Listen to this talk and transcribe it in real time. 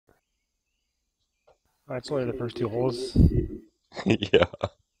It's only the first two holes. Yeah.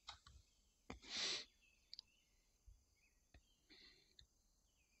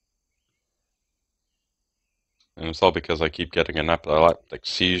 And it's all because I keep getting an epileptic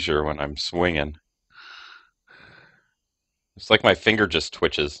seizure when I'm swinging. It's like my finger just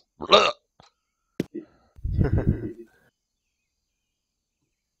twitches.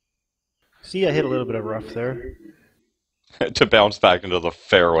 See, I hit a little bit of rough there. To bounce back into the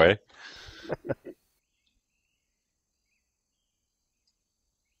fairway.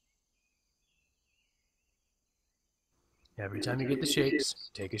 Every time you get the shakes,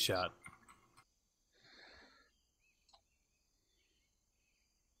 take a shot.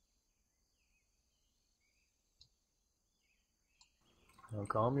 I'll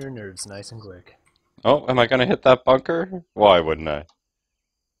calm your nerves nice and quick. Oh, am I going to hit that bunker? Why wouldn't I?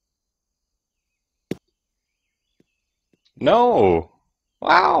 No!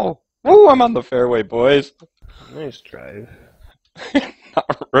 Wow! Woo, I'm on the fairway, boys. Nice drive.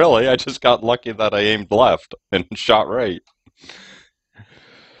 Not really, I just got lucky that I aimed left and shot right.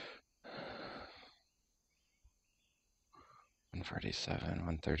 $147,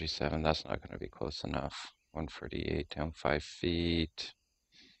 137, that's not going to be close enough. 148, down 5 feet.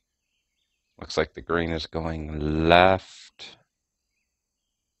 Looks like the green is going left.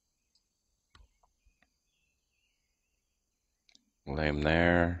 Lay him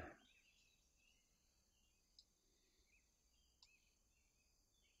there.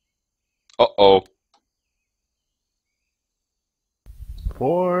 Uh-oh.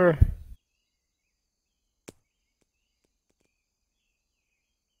 4.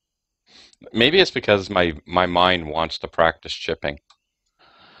 Maybe it's because my mind wants to practice chipping.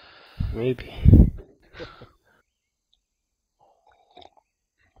 Maybe.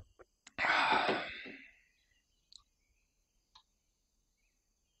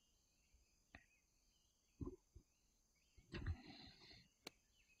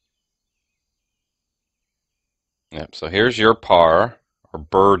 Yep, so here's your par, or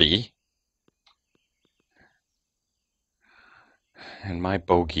birdie, and my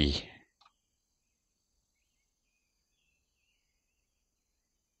bogey.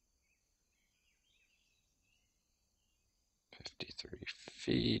 $53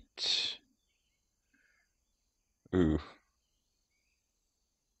 feet. Ooh.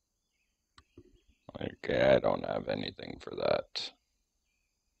 Okay, I don't have anything for that.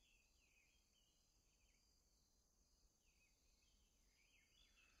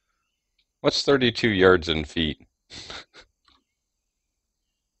 What's 32 yards in feet?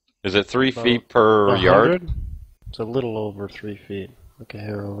 Is it 3 About feet per yard? 100? It's a little over 3 feet. Like a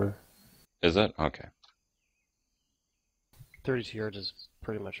hair over. Is it? Okay. 32 yards is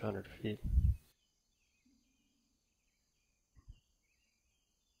pretty much 100 feet.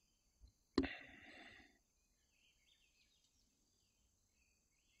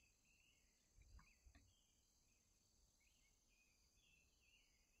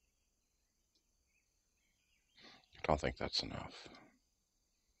 I don't think that's enough.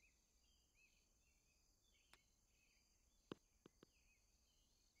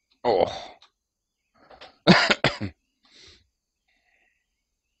 Oh.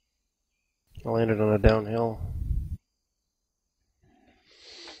 I landed on a downhill.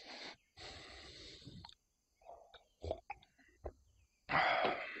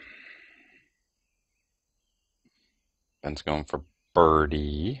 Ben's going for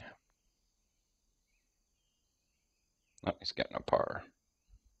birdie. Oh, he's getting a par.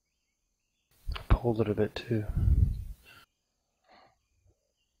 Pulled it a bit too.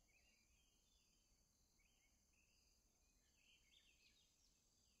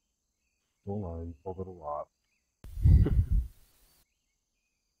 Hold on, you pulled it a lot.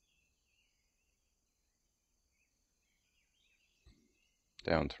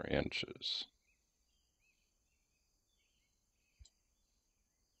 Down 3 inches.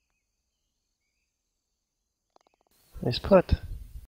 Nice putt.